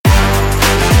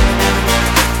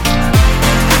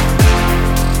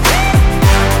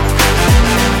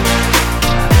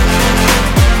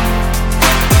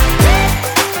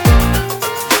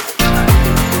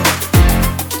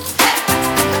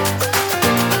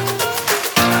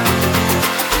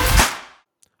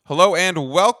Hello and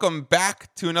welcome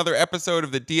back to another episode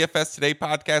of the DFS Today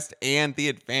podcast and The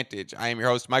Advantage. I am your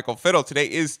host, Michael Fiddle. Today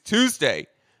is Tuesday,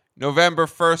 November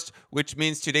 1st, which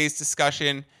means today's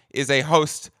discussion is a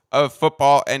host of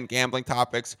football and gambling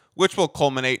topics, which will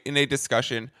culminate in a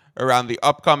discussion around the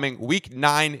upcoming Week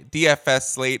 9 DFS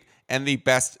slate and the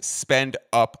best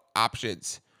spend-up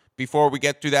options. Before we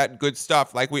get to that good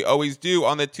stuff, like we always do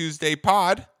on the Tuesday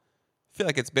pod, I feel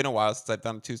like it's been a while since I've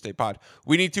done a Tuesday pod.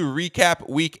 We need to recap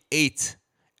week 8,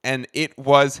 and it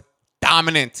was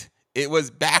dominant. It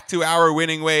was back to our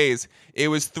winning ways. It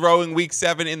was throwing week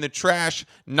 7 in the trash,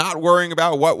 not worrying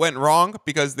about what went wrong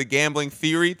because the gambling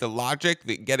theory, the logic,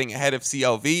 the getting ahead of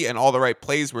CLV and all the right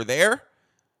plays were there.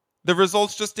 The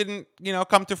results just didn't,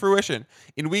 come to fruition.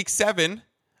 In week 7,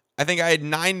 I think I had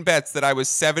 9 bets that I was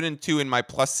 7-2 in my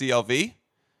plus CLV,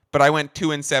 but I went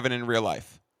 2-7 in real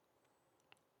life.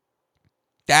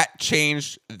 That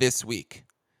changed this week.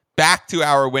 Back to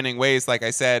our winning ways, like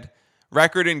I said.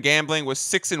 Record in gambling was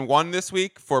 6-1 this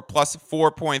week for plus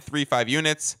 4.35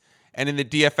 units. And in the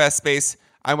DFS space,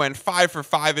 I went 5 for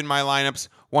 5 in my lineups,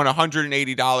 won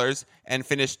 $180, and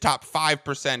finished top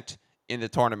 5% in the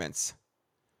tournaments.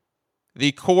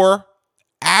 The core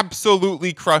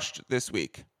absolutely crushed this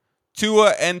week.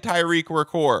 Tua and Tyreek were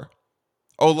core.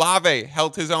 Olave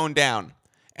held his own down.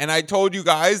 And I told you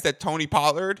guys that Tony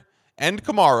Pollard and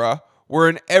Kamara were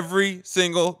in every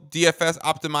single DFS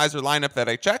optimizer lineup that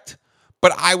I checked,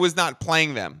 but I was not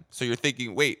playing them. So you're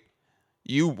thinking, wait,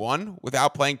 you won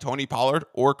without playing Tony Pollard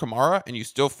or Kamara and you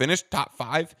still finished top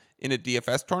 5 in a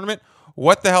DFS tournament?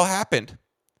 What the hell happened?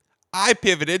 I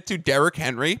pivoted to Derrick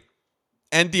Henry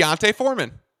and Deontay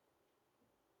Foreman.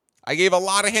 I gave a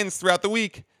lot of hints throughout the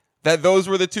week that those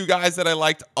were the two guys that I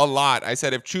liked a lot. I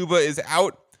said if Chuba is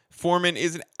out, Foreman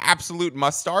is an absolute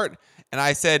must start. And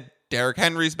I said Derrick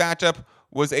Henry's matchup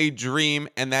was a dream,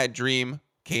 and that dream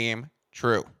came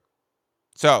true.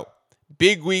 So,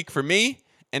 big week for me,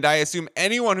 and I assume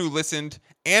anyone who listened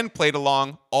and played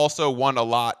along also won a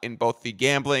lot in both the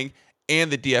gambling and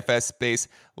the DFS space.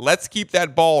 Let's keep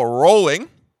that ball rolling,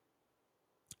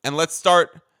 and let's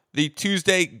start the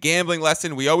Tuesday gambling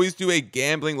lesson. We always do a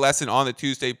gambling lesson on the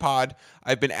Tuesday pod.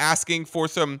 I've been asking for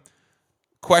some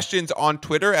questions on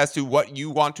Twitter as to what you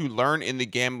want to learn in the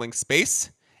gambling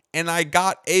space. And I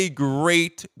got a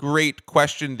great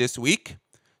question this week.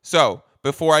 So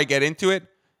before I get into it,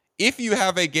 if you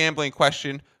have a gambling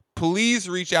question, please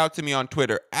reach out to me on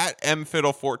Twitter at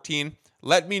mfiddle14.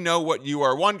 Let me know what you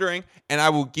are wondering, and I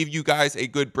will give you guys a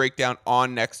good breakdown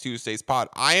on next Tuesday's pod.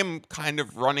 I am kind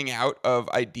of running out of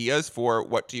ideas for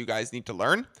what you guys need to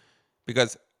learn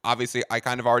because obviously I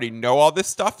kind of already know all this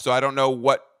stuff, so I don't know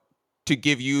what to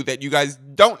give you that you guys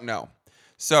don't know.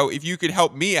 So if you could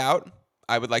help me out,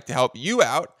 I would like to help you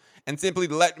out and simply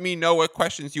let me know what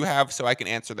questions you have so I can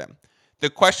answer them. The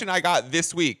question I got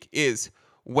this week is,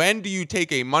 when do you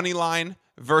take a money line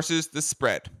versus the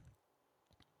spread?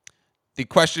 The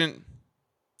question,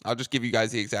 I'll just give you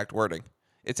guys the exact wording.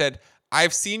 It said,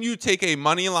 I've seen you take a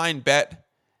money line bet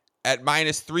at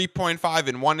minus 3.5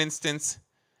 in one instance,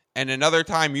 and another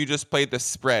time you just played the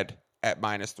spread at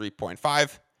minus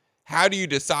 3.5. How do you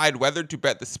decide whether to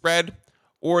bet the spread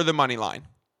or the money line?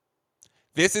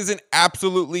 This is an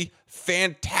absolutely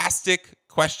fantastic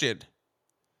question.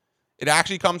 It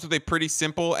actually comes with a pretty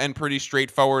simple and pretty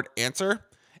straightforward answer,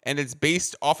 and it's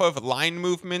based off of line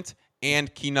movement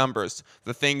and key numbers,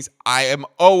 the things I am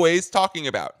always talking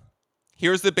about.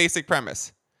 Here's the basic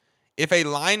premise. If a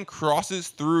line crosses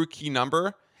through a key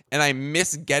number and I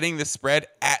miss getting the spread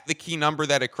at the key number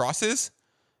that it crosses,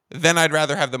 then I'd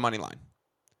rather have the money line.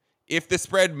 If the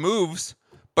spread moves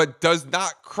but does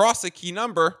not cross a key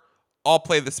number, I'll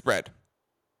play the spread.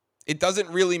 It doesn't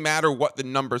really matter what the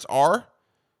numbers are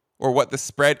or what the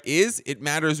spread is. It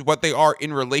matters what they are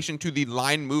in relation to the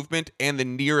line movement and the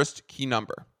nearest key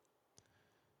number.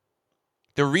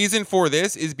 The reason for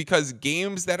this is because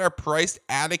games that are priced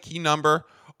at a key number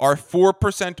are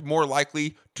 4% more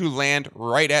likely to land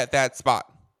right at that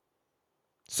spot.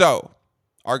 So,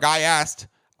 our guy asked,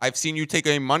 I've seen you take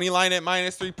a money line at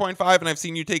minus 3.5 and I've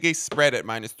seen you take a spread at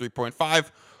minus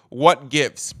 3.5. What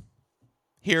gives?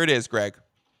 Here it is, Greg.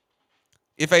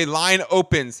 If a line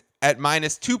opens at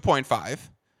minus 2.5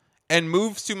 and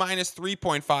moves to minus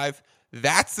 3.5,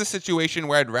 that's the situation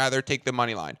where I'd rather take the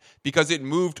money line because it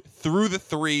moved through the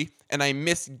 3 and I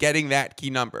missed getting that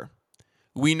key number.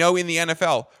 We know in the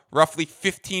NFL, roughly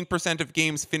 15% of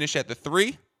games finish at the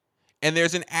 3, and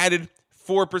there's an added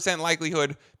 4%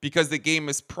 likelihood because the game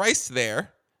is priced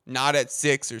there, not at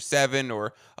 6 or 7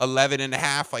 or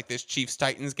 11.5 like this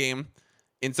Chiefs-Titans game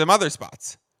in some other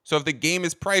spots. So if the game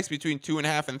is priced between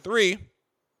 2.5 and 3,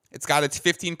 It's got its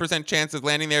 15% chance of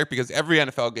landing there because every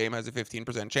NFL game has a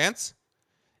 15% chance.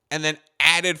 And then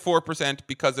added 4%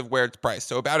 because of where it's priced.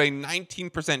 So about a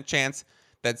 19% chance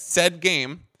that said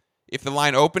game, if the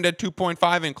line opened at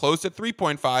 2.5 and closed at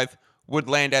 3.5, would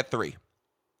land at 3.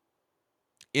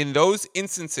 In those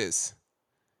instances,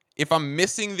 if I'm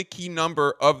missing the key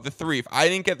number of the 3, if I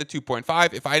didn't get the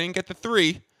 2.5, if I didn't get the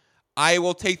 3, I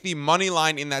will take the money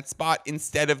line in that spot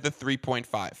instead of the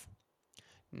 3.5.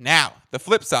 Now, the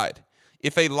flip side,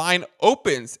 if a line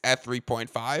opens at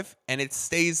 3.5 and it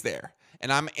stays there,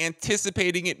 and I'm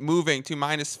anticipating it moving to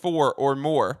 -4 or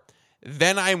more,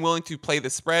 then I'm willing to play the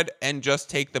spread and just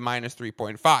take the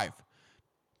 -3.5.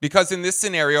 Because in this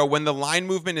scenario, when the line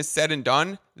movement is said and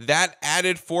done, that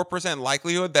added 4%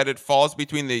 likelihood that it falls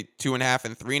between the 2.5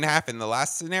 and 3.5 in the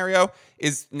last scenario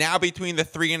is now between the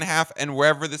 3.5 and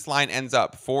wherever this line ends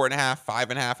up, 4.5,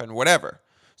 5.5, and whatever.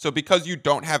 So because you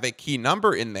don't have a key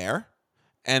number in there,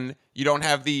 and you don't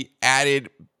have the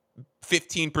added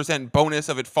 15% bonus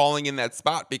of it falling in that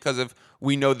spot because of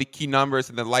we know the key numbers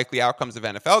and the likely outcomes of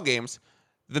NFL games,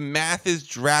 the math is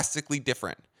drastically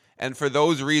different. And for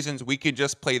those reasons, we could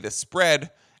just play the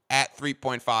spread at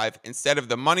 3.5 instead of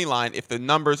the money line if the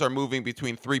numbers are moving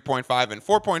between 3.5 and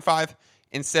 4.5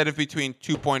 instead of between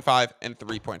 2.5 and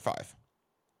 3.5.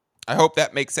 I hope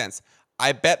that makes sense.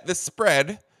 I bet the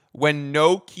spread when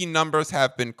no key numbers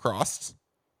have been crossed.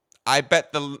 I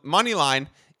bet the money line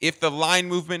if the line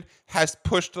movement has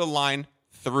pushed the line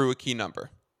through a key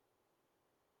number.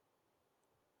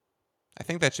 I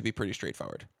think that should be pretty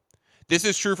straightforward. This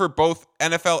is true for both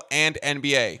NFL and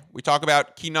NBA. We talk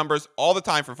about key numbers all the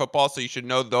time for football, so you should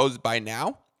know those by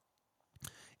now.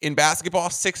 In basketball,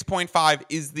 6.5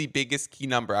 is the biggest key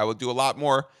number. I will do a lot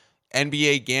more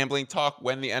NBA gambling talk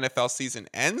when the NFL season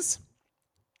ends,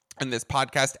 and this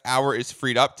podcast hour is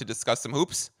freed up to discuss some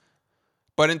hoops.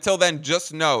 But until then,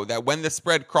 just know that when the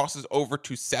spread crosses over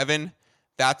to 7,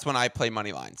 that's when I play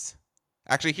money lines.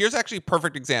 Actually, here's a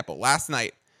perfect example. Last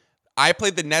night, I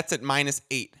played the Nets at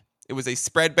 -8. It was a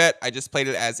spread bet. I just played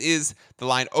it as is. The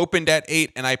line opened at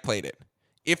 8, and I played it.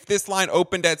 If this line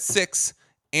opened at 6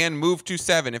 and moved to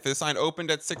 7, if this line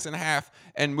opened at 6.5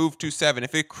 and moved to 7,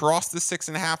 if it crossed the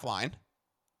 6.5 line,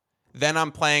 then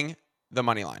I'm playing the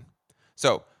money line.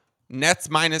 So Nets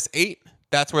 -8,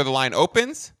 that's where the line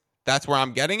opens. That's where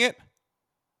I'm getting it.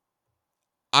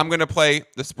 I'm going to play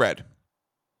the spread.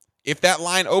 If that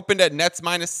line opened at Nets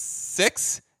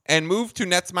 -6 and moved to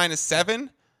Nets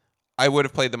 -7, I would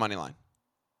have played the money line.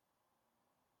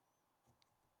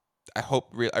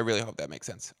 I really hope that makes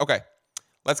sense. Okay,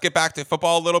 let's get back to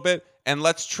football a little bit, and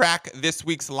let's track this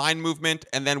week's line movement,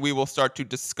 and then we will start to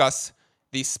discuss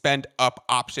the spend up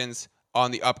options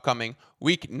on the upcoming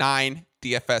Week 9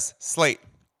 DFS slate.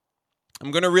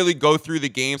 I'm going to really go through the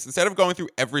games. Instead of going through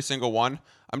every single one,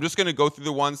 I'm just going to go through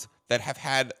the ones that have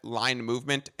had line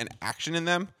movement and action in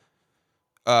them.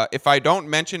 If I don't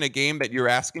mention a game that you're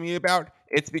asking me about,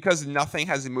 it's because nothing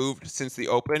has moved since the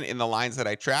open in the lines that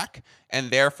I track,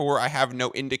 and therefore I have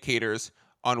no indicators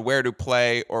on where to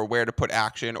play or where to put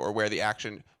action or where the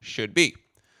action should be.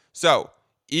 So,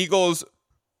 Eagles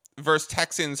versus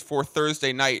Texans for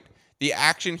Thursday night. The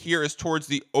action here is towards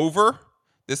the over.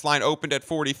 This line opened at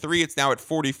 43. It's now at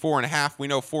 44.5. We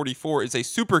know 44 is a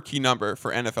super key number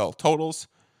for NFL totals.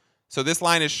 So this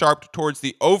line is sharp towards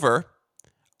the over.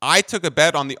 I took a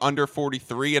bet on the under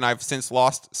 43, and I've since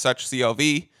lost such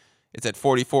CLV. It's at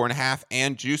 44.5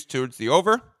 and juiced towards the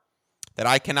over. That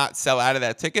I cannot sell out of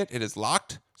that ticket. It is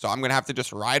locked. So I'm going to have to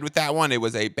just ride with that one. It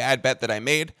was a bad bet that I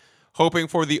made, hoping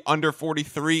for the under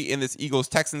 43 in this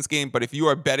Eagles-Texans game. But if you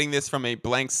are betting this from a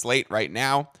blank slate right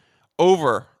now,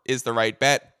 over is the right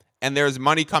bet. And there's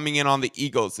money coming in on the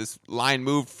Eagles. This line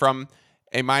moved from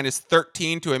a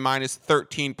 -13 to a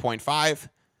 -13.5.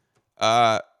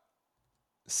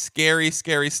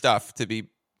 Scary stuff to be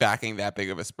backing that big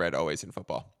of a spread always in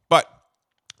football. But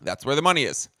that's where the money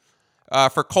is.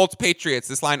 For Colts-Patriots,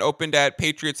 this line opened at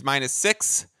Patriots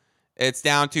 -6. It's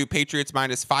down to Patriots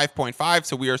 -5.5.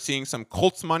 So we are seeing some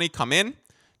Colts money come in.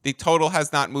 The total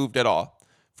has not moved at all.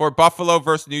 For Buffalo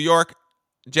versus New York,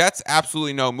 Jets,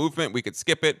 absolutely no movement. We could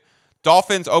skip it.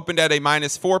 Dolphins opened at a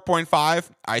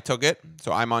 -4.5. I took it.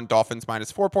 So I'm on Dolphins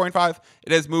 -4.5.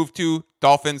 It has moved to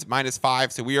Dolphins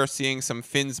 -5. So we are seeing some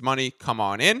Fins money come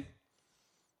on in.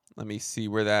 Let me see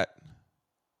where that.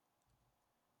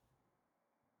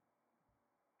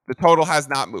 The total has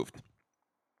not moved.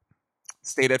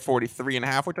 Stayed at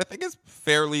 43.5, which I think is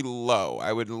fairly low.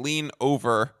 I would lean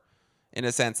over in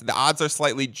a sense. The odds are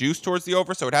slightly juiced towards the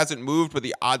over, so it hasn't moved, but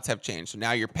the odds have changed. So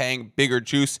now you're paying bigger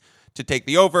juice to take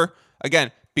the over.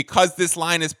 Again, because this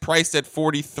line is priced at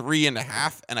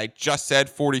 43.5, and I just said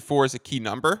 44 is a key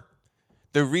number,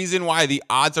 the reason why the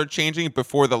odds are changing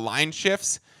before the line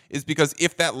shifts is because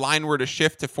if that line were to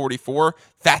shift to 44,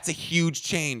 that's a huge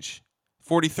change.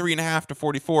 43.5 to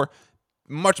 44,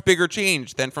 much bigger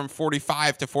change than from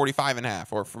 45 to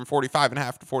 45.5 or from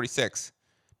 45.5 to 46.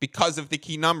 Because of the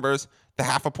key numbers, the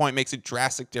half a point makes a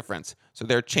drastic difference. So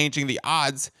they're changing the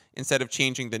odds instead of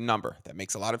changing the number. That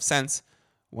makes a lot of sense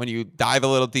when you dive a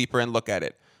little deeper and look at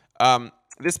it.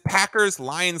 This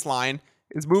Packers-Lions line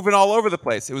is moving all over the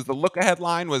place. It was the look-ahead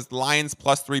line was Lions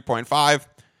plus 3.5.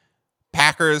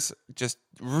 Packers just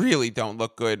really don't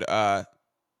look good.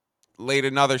 They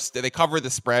covered the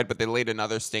spread, but they laid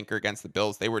another stinker against the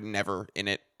Bills. They were never in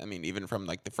it. I mean, even from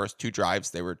like the first 2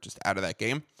 drives, they were just out of that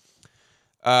game.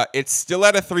 It's still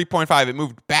at a 3.5. It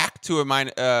moved back to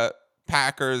a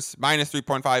Packers minus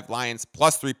 3.5, Lions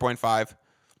plus 3.5.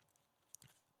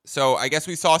 So I guess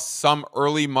we saw some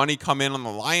early money come in on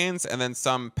the Lions, and then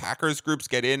some Packers groups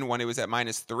get in when it was at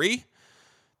 -3.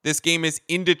 This game is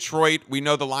in Detroit. We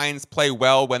know the Lions play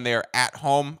well when they're at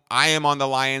home. I am on the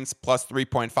Lions plus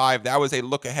 3.5. That was a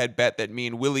look-ahead bet that me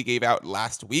and Willie gave out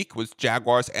last week, was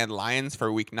Jaguars and Lions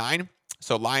for Week 9.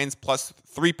 So Lions plus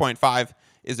 3.5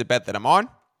 is a bet that I'm on.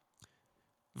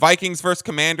 Vikings versus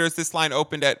Commanders. This line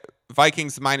opened at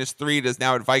Vikings -3. It is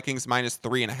now at Vikings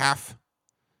 -3.5.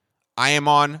 I am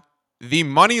on the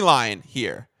money line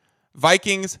here.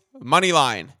 Vikings money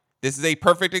line. This is a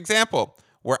perfect example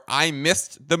where I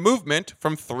missed the movement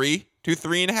from 3 to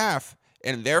 3.5,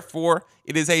 and therefore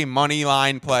it is a money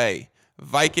line play.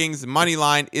 Vikings money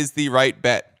line is the right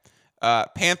bet.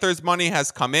 Panthers money has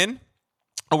come in.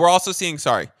 We're also seeing,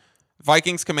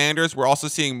 Vikings Commanders, we're also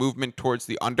seeing movement towards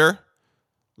the under.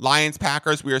 Lions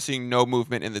Packers, we are seeing no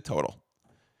movement in the total.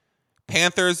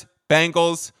 Panthers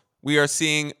Bengals, we are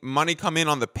seeing money come in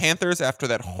on the Panthers after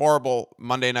that horrible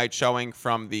Monday night showing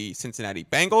from the Cincinnati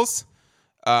Bengals.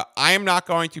 I am not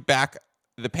going to back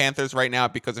the Panthers right now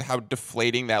because of how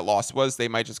deflating that loss was. They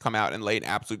might just come out and lay an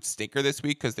absolute stinker this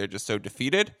week because they're just so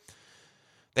defeated.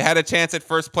 They had a chance at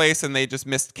first place and they just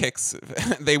missed kicks.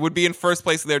 They would be in first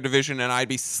place of their division and I'd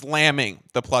be slamming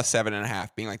the plus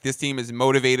 7.5, being like, this team is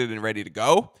motivated and ready to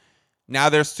go. Now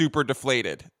they're super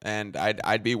deflated, and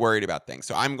I'd be worried about things.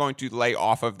 So I'm going to lay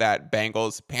off of that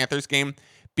Bengals-Panthers game.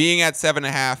 Being at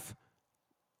 7.5,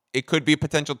 it could be a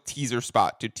potential teaser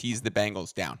spot to tease the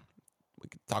Bengals down. We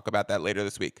can talk about that later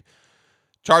this week.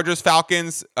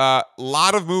 Chargers-Falcons, a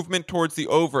lot of movement towards the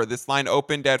over. This line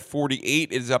opened at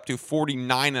 48. It is up to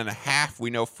 49.5. We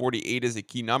know 48 is a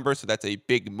key number, so that's a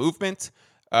big movement.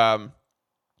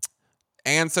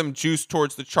 And some juice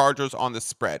towards the Chargers on the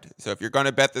spread. So if you're going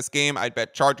to bet this game, I'd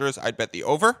bet Chargers. I'd bet the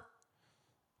over.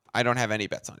 I don't have any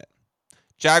bets on it.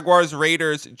 Jaguars,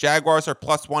 Raiders. Jaguars are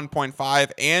plus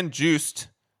 1.5 and juiced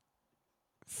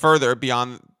further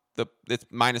beyond it's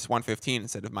minus 115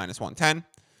 instead of minus 110.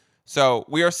 So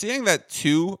we are seeing that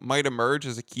 2 might emerge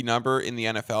as a key number in the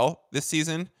NFL this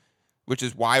season, which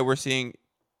is why we're seeing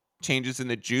changes in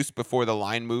the juice before the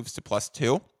line moves to plus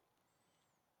 2.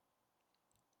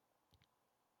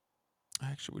 I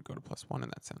actually would go to plus 1 in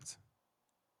that sense.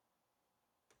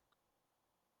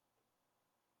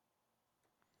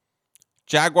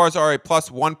 Jaguars are a plus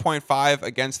 1.5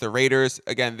 against the Raiders.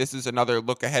 Again, this is another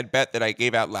look-ahead bet that I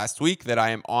gave out last week that I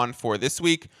am on for this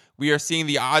week. We are seeing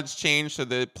the odds change, so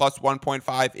the plus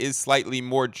 1.5 is slightly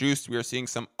more juiced. We are seeing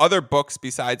some other books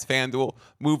besides FanDuel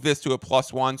move this to a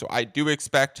plus 1, so I do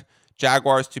expect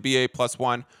Jaguars to be a plus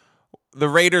 1. The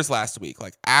Raiders last week,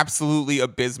 absolutely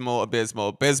abysmal.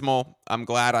 I'm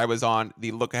glad I was on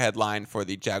the look-ahead line for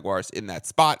the Jaguars in that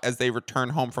spot as they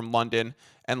return home from London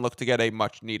and look to get a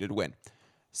much-needed win.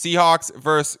 Seahawks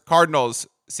versus Cardinals.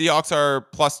 Seahawks are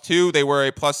plus 2. They were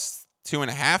a plus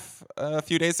 2.5 a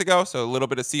few days ago, so a little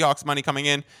bit of Seahawks money coming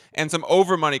in and some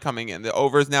over money coming in. The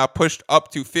over is now pushed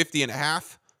up to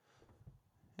 50.5.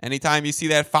 Anytime you see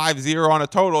that 5-0 on a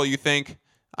total, you think,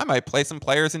 I might play some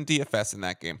players in DFS in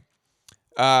that game.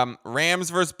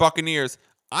 Rams versus Buccaneers.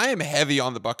 I am heavy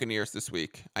on the Buccaneers this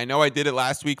week. I know I did it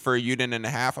last week for a unit and a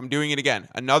half. I'm doing it again.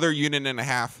 Another unit and a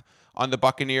half on the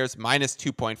Buccaneers, minus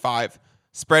 2.5.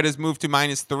 Spread has moved to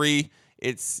minus 3.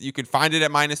 You can find it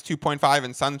at minus 2.5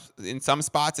 in some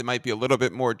spots. It might be a little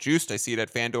bit more juiced. I see it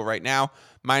at FanDuel right now.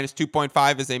 Minus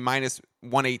 2.5 is a minus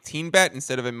 118 bet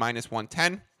instead of a minus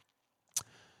 110.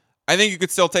 I think you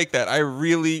could still take that. I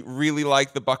really, really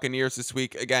like the Buccaneers this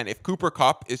week. Again, if Cooper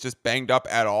Kupp is just banged up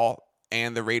at all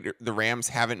and the Rams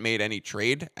haven't made any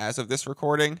trade as of this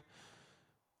recording,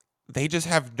 they just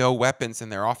have no weapons in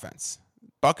their offense.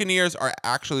 Buccaneers are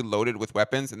actually loaded with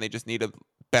weapons, and they just need a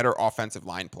better offensive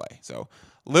line play. So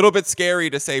a little bit scary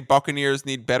to say Buccaneers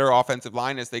need better offensive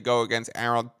line as they go against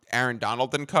Aaron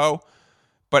Donald and co.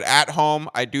 But at home,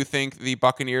 I do think the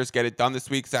Buccaneers get it done this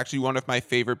week. It's actually one of my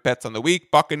favorite bets on the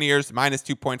week. Buccaneers minus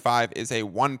 2.5 is a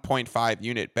 1.5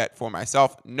 unit bet for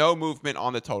myself. No movement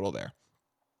on the total there.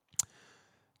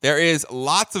 There is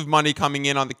lots of money coming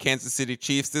in on the Kansas City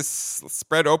Chiefs. This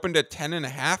spread opened at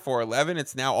 10.5 or 11.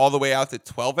 It's now all the way out to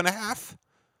 12.5.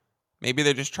 Maybe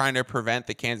they're just trying to prevent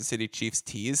the Kansas City Chiefs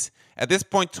tease. At this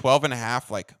point,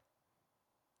 12.5, like,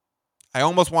 I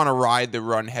almost want to ride the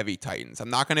run-heavy Titans.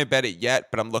 I'm not going to bet it yet,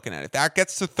 but I'm looking at it. If that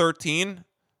gets to 13,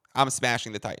 I'm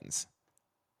smashing the Titans.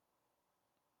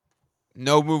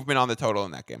 No movement on the total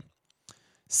in that game.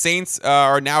 Saints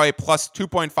are now a plus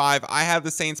 2.5. I have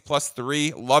the Saints plus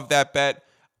 3. Love that bet.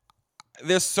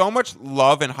 There's so much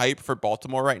love and hype for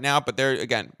Baltimore right now, but there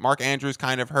again, Mark Andrews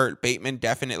kind of hurt. Bateman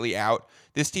definitely out.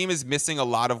 This team is missing a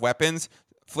lot of weapons.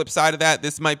 Flip side of that,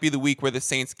 this might be the week where the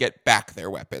Saints get back their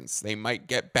weapons. They might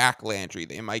get back Landry.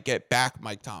 They might get back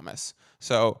Mike Thomas.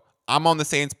 So I'm on the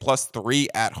Saints plus 3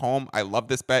 at home. I love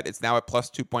this bet. It's now at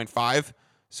plus 2.5.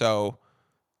 So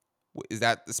is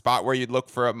that the spot where you'd look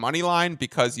for a money line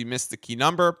because you missed the key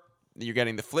number? You're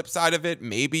getting the flip side of it.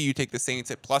 Maybe you take the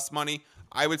Saints at plus money.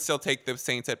 I would still take the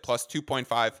Saints at plus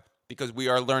 2.5 because we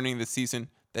are learning this season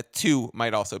that 2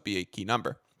 might also be a key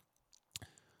number.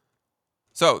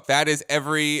 So that is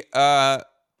every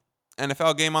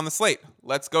NFL game on the slate.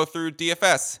 Let's go through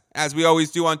DFS. As we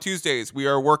always do on Tuesdays, we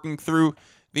are working through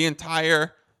the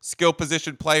entire skill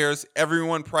position players,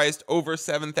 everyone priced over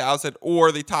 7,000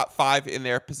 or the top 5 in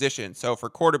their position. So for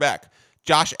quarterback,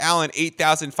 Josh Allen,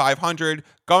 8,500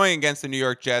 going against the New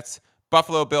York Jets.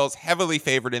 Buffalo Bills heavily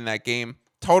favored in that game.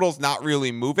 Total's not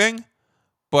really moving,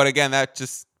 but again, that's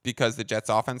just because the Jets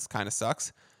offense kind of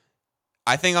sucks.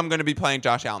 I think I'm going to be playing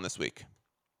Josh Allen this week.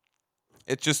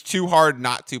 It's just too hard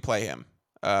not to play him.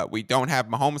 We don't have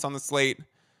Mahomes on the slate.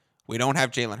 We don't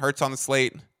have Jalen Hurts on the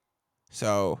slate.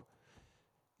 So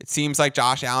it seems like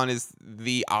Josh Allen is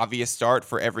the obvious start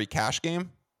for every cash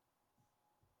game.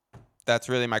 That's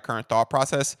really my current thought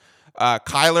process.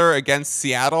 Kyler against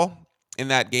Seattle in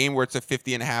that game where it's a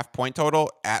 50.5 point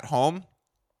total at home.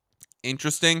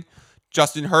 Interesting.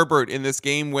 Justin Herbert in this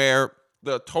game where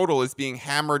the total is being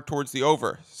hammered towards the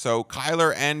over. So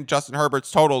Kyler and Justin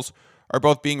Herbert's totals are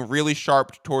both being really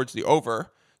sharp towards the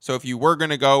over. So if you were going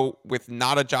to go with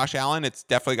not a Josh Allen, it's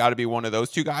definitely got to be one of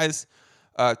those two guys.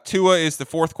 Tua is the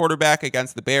 4th quarterback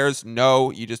against the Bears.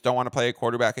 No, you just don't want to play a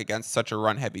quarterback against such a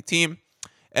run-heavy team.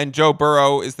 And Joe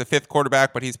Burrow is the 5th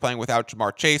quarterback, but he's playing without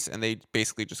Jamar Chase, and they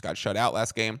basically just got shut out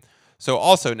last game. So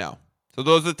also no. So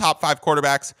those are the top 5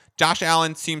 quarterbacks. Josh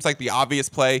Allen seems like the obvious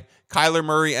play. Kyler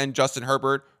Murray and Justin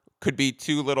Herbert could be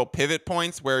 2 little pivot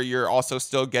points where you're also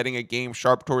still getting a game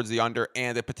sharp towards the under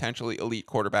and a potentially elite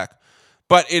quarterback.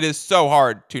 But it is so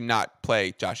hard to not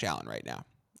play Josh Allen right now.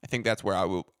 I think that's where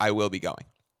I will be going.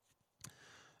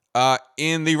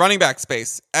 In the running back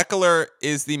space, Eckler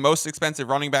is the most expensive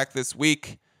running back this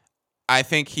week. I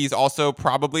think he's also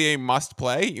probably a must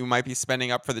play. You might be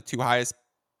spending up for the 2 highest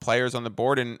players on the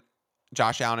board in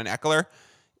Josh Allen and Eckler.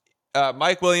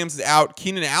 Mike Williams is out.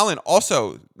 Keenan Allen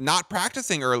also not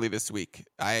practicing early this week.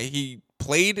 He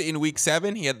played in week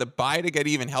 7. He had the bye to get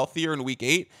even healthier in week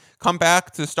 8. Come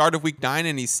back to the start of week 9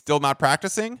 and he's still not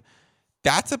practicing.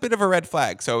 That's a bit of a red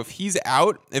flag. So if he's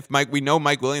out, we know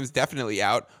Mike Williams definitely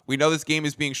out. We know this game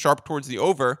is being sharp towards the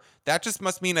over. That just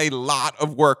must mean a lot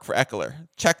of work for Eckler.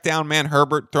 Check down man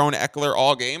Herbert throwing Eckler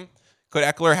all game. Could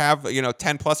Eckler have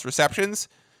 10 plus receptions?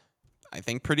 I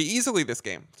think pretty easily this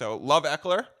game. So love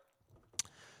Eckler.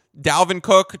 Dalvin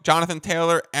Cook, Jonathan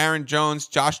Taylor, Aaron Jones,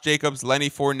 Josh Jacobs, Lenny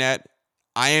Fournette.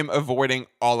 I am avoiding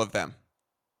all of them.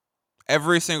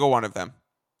 Every single one of them.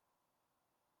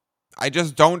 I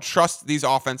just don't trust these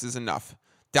offenses enough.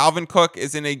 Dalvin Cook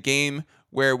is in a game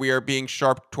where we are being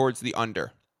sharp towards the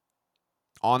under.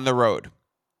 On the road.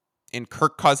 In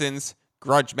Kirk Cousins'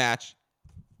 grudge match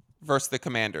versus the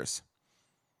Commanders.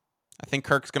 I think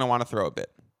Kirk's going to want to throw a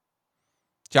bit.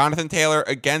 Jonathan Taylor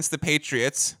against the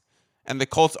Patriots. And the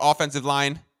Colts offensive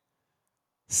line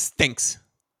stinks.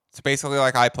 It's basically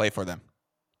like I play for them.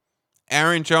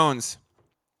 Aaron Jones.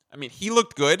 He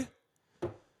looked good.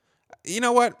 You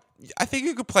know what? I think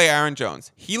you could play Aaron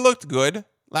Jones. He looked good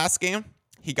last game.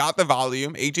 He got the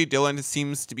volume. A.J. Dillon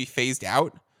seems to be phased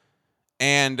out.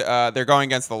 And they're going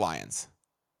against the Lions.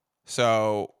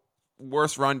 So,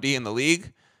 worst run D in the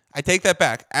league. I take that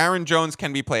back. Aaron Jones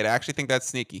can be played. I actually think that's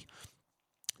sneaky.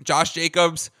 Josh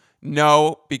Jacobs,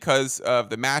 no, because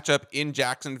of the matchup in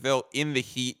Jacksonville in the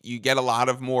heat. You get a lot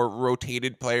of more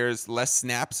rotated players, less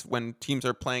snaps when teams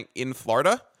are playing in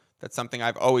Florida. That's something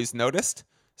I've always noticed.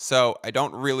 So I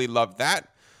don't really love that.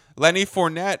 Lenny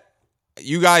Fournette,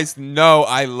 you guys know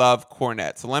I love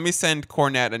Cornette. So let me send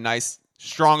Cornette a nice,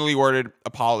 strongly worded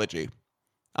apology.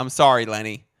 I'm sorry,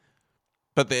 Lenny.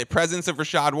 But the presence of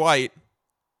Rachaad White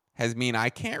has mean I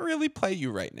can't really play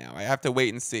you right now. I have to wait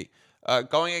and see.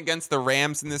 Going against the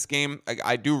Rams in this game,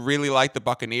 I do really like the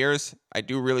Buccaneers. I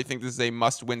do really think this is a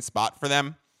must-win spot for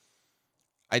them.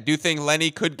 I do think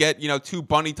Lenny could get, 2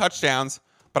 bunny touchdowns,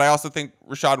 but I also think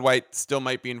Rachaad White still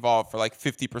might be involved for like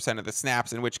 50% of the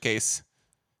snaps, in which case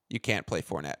you can't play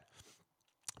Fournette.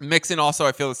 Mixon also,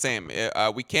 I feel the same.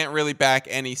 We can't really back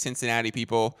any Cincinnati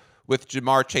people with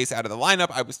Jamar Chase out of the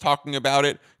lineup. I was talking about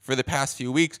it for the past few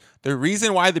weeks. The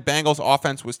reason why the Bengals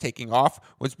offense was taking off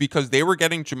was because they were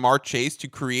getting Jamar Chase to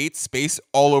create space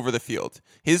all over the field.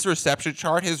 His reception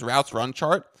chart, his routes run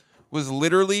chart was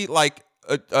literally like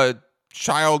a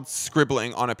child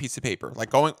scribbling on a piece of paper, like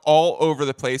going all over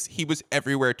the place. He was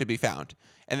everywhere to be found.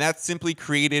 And that simply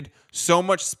created so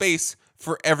much space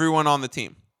for everyone on the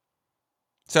team.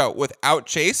 So without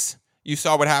Chase, you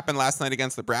saw what happened last night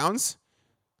against the Browns.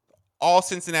 All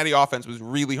Cincinnati offense was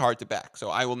really hard to back.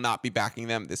 So I will not be backing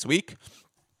them this week.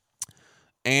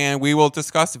 And we will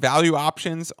discuss value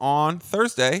options on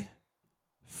Thursday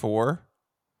for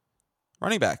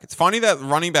running back. It's funny that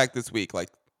running back this week, like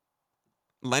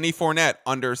Lenny Fournette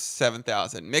under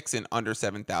 7,000, Mixon under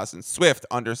 7,000, Swift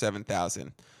under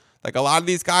 7,000. Like a lot of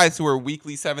these guys who are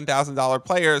weekly $7,000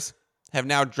 players have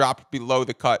now dropped below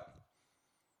the cut.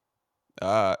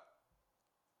 I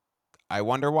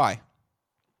wonder why.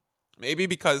 Maybe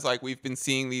because like we've been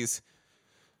seeing these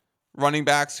running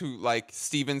backs who like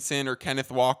Stevenson or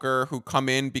Kenneth Walker who come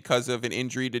in because of an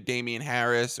injury to Damian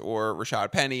Harris or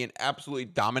Rashad Penny and absolutely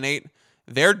dominate.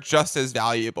 They're just as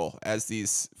valuable as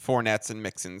these Fournettes and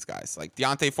Mixons guys. Like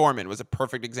Deontay Foreman was a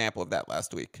perfect example of that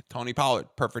last week. Tony Pollard,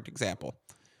 perfect example.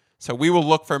 So we will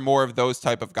look for more of those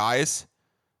type of guys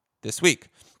this week.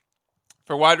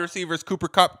 For wide receivers, Cooper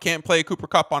Kupp can't play Cooper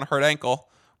Kupp on a hurt ankle.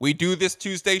 We do this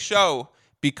Tuesday show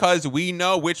because we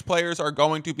know which players are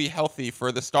going to be healthy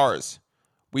for the stars.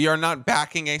 We are not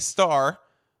backing a star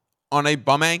on a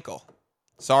bum ankle.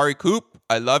 Sorry, Coop.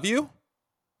 I love you.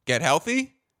 Get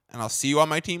healthy, and I'll see you on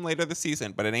my team later this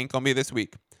season, but it ain't going to be this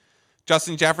week.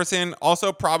 Justin Jefferson,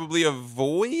 also probably a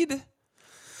void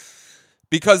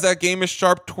because that game is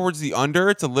sharp towards the under.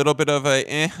 It's a little bit of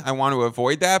I want to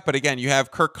avoid that. But again, you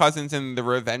have Kirk Cousins in the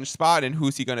revenge spot, and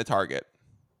who's he going to target?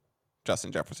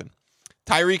 Justin Jefferson.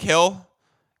 Tyreek Hill,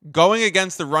 going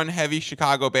against the run-heavy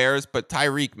Chicago Bears, but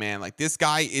Tyreek, man, like this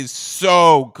guy is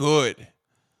so good.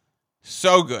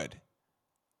 So good.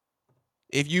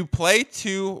 If you play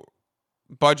 2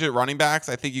 budget running backs,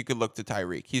 I think you could look to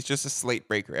Tyreek. He's just a slate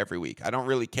breaker every week. I don't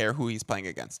really care who he's playing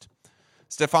against.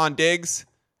 Stephon Diggs,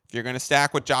 if you're going to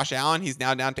stack with Josh Allen, he's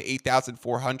now down to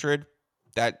 8,400.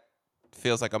 That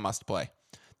feels like a must play.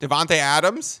 Devontae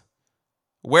Adams,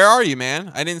 where are you,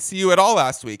 man? I didn't see you at all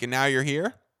last week, and now you're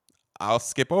here. I'll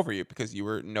skip over you because you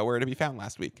were nowhere to be found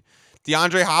last week.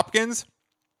 DeAndre Hopkins,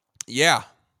 yeah.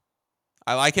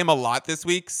 I like him a lot this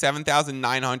week,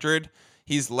 7,900.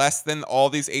 He's less than all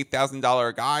these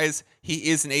 $8,000 guys. He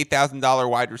is an $8,000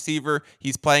 wide receiver.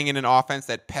 He's playing in an offense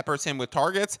that peppers him with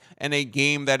targets and a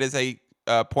game that is a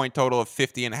point total of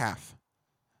 50.5.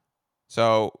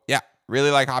 So, yeah,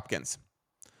 really like Hopkins.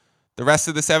 The rest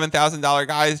of the $7,000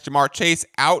 guys, Jamar Chase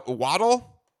out, Waddle.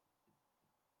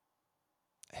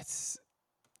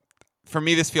 For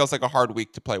me, this feels like a hard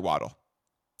week to play Waddle.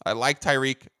 I like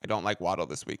Tyreek. I don't like Waddle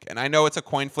this week. And I know it's a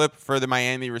coin flip for the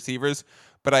Miami receivers,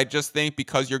 but I just think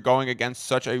because you're going against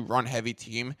such a run-heavy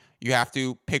team, you have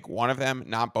to pick one of them,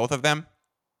 not both of them.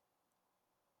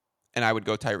 And I would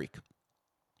go Tyreek.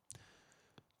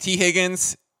 T.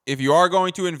 Higgins, if you are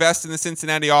going to invest in the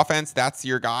Cincinnati offense, that's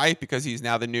your guy because he's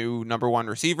now the new number 1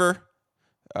 receiver.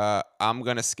 I'm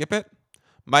going to skip it.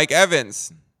 Mike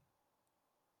Evans.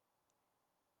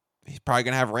 He's probably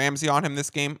going to have Ramsey on him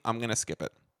this game. I'm going to skip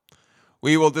it.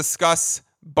 We will discuss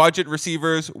budget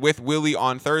receivers with Willie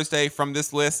on Thursday. From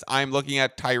this list, I'm looking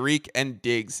at Tyreek and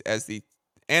Diggs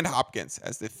and Hopkins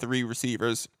as the 3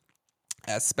 receivers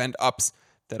as spend ups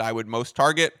that I would most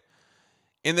target.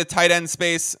 In the tight end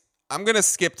space, I'm going to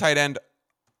skip tight end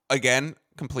again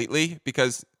completely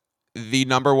because the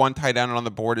number 1 tight end on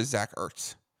the board is Zach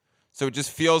Ertz. So it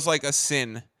just feels like a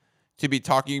sin to be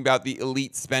talking about the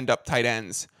elite spend up tight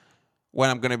ends when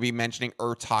I'm going to be mentioning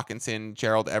Ertz, Hawkinson,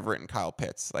 Gerald Everett, and Kyle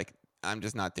Pitts. Like, I'm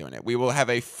just not doing it. We will have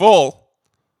a full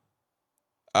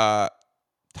tight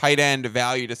end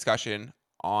value discussion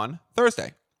on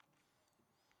Thursday.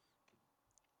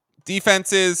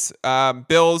 Defenses,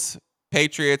 Bills,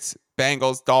 Patriots,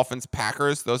 Bengals, Dolphins,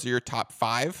 Packers. Those are your top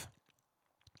 5.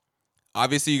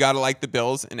 Obviously, you got to like the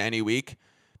Bills in any week.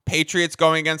 Patriots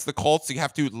going against the Colts. You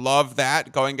have to love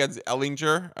that. Going against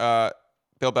Ellinger.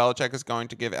 Bill Belichick is going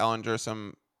to give Ellinger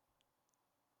some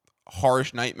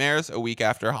harsh nightmares a week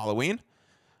after Halloween.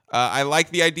 I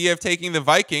like the idea of taking the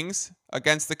Vikings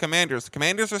against the Commanders. The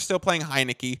Commanders are still playing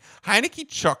Heineke. Heineke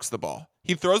chucks the ball.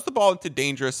 He throws the ball into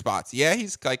dangerous spots. Yeah,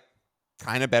 he's like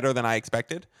kind of better than I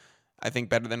expected. I think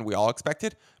better than we all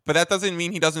expected. But that doesn't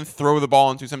mean he doesn't throw the ball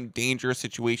into some dangerous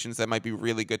situations that might be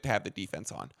really good to have the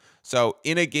defense on. So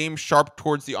in a game sharp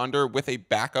towards the under with a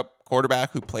backup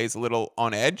quarterback who plays a little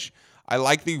on edge, I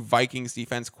like the Vikings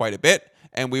defense quite a bit.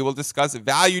 And we will discuss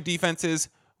value defenses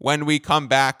when we come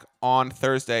back on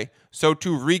Thursday. So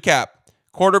to recap,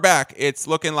 quarterback, it's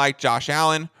looking like Josh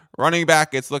Allen. Running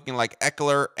back, it's looking like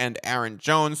Eckler and Aaron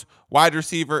Jones. Wide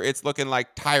receiver, it's looking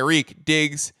like Tyreek,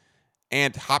 Diggs,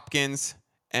 and Hopkins.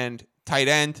 And tight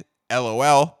end,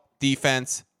 LOL.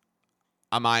 Defense,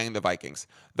 I'm eyeing the Vikings.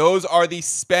 Those are the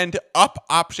spend up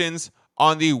options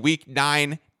on the Week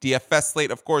 9 DFS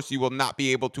slate. Of course, you will not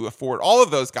be able to afford all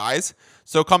of those guys.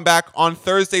 So come back on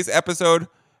Thursday's episode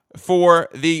for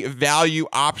the value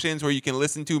options, where you can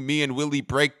listen to me and Willie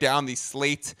break down the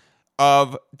slate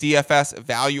of DFS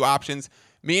value options.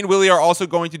 Me and Willie are also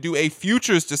going to do a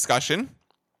futures discussion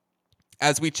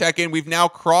as we check in. We've now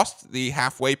crossed the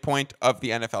halfway point of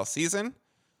the NFL season,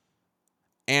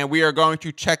 and we are going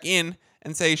to check in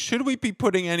and say, should we be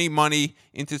putting any money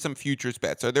into some futures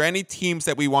bets? Are there any teams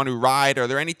that we want to ride? Are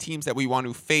there any teams that we want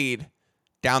to fade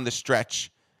down the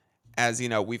stretch? As you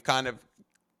know, we've kind of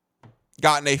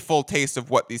gotten a full taste of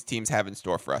what these teams have in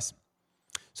store for us.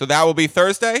 So that will be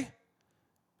Thursday.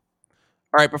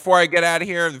 All right, before I get out of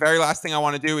here, the very last thing I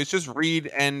want to do is just read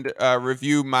and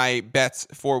review my bets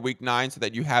for Week 9 so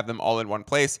that you have them all in one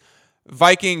place.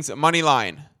 Vikings, money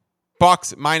line.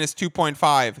 Bucks, minus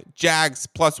 2.5. Jags,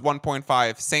 plus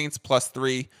 1.5. Saints, plus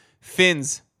 3.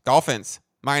 Fins, Dolphins,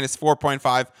 minus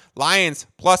 4.5. Lions,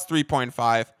 plus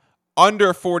 3.5.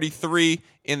 Under 43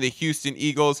 in the Houston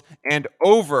Eagles. And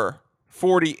over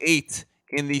 48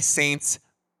 in the Saints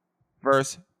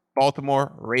versus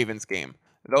Baltimore Ravens game.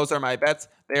 Those are my bets.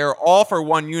 They are all for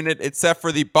 1 unit, except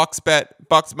for the Bucks bet.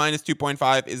 Bucks minus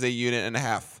 2.5 is a unit and a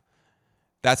half.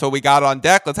 That's what we got on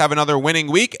deck. Let's have another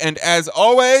winning week. And as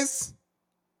always,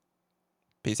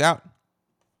 peace out.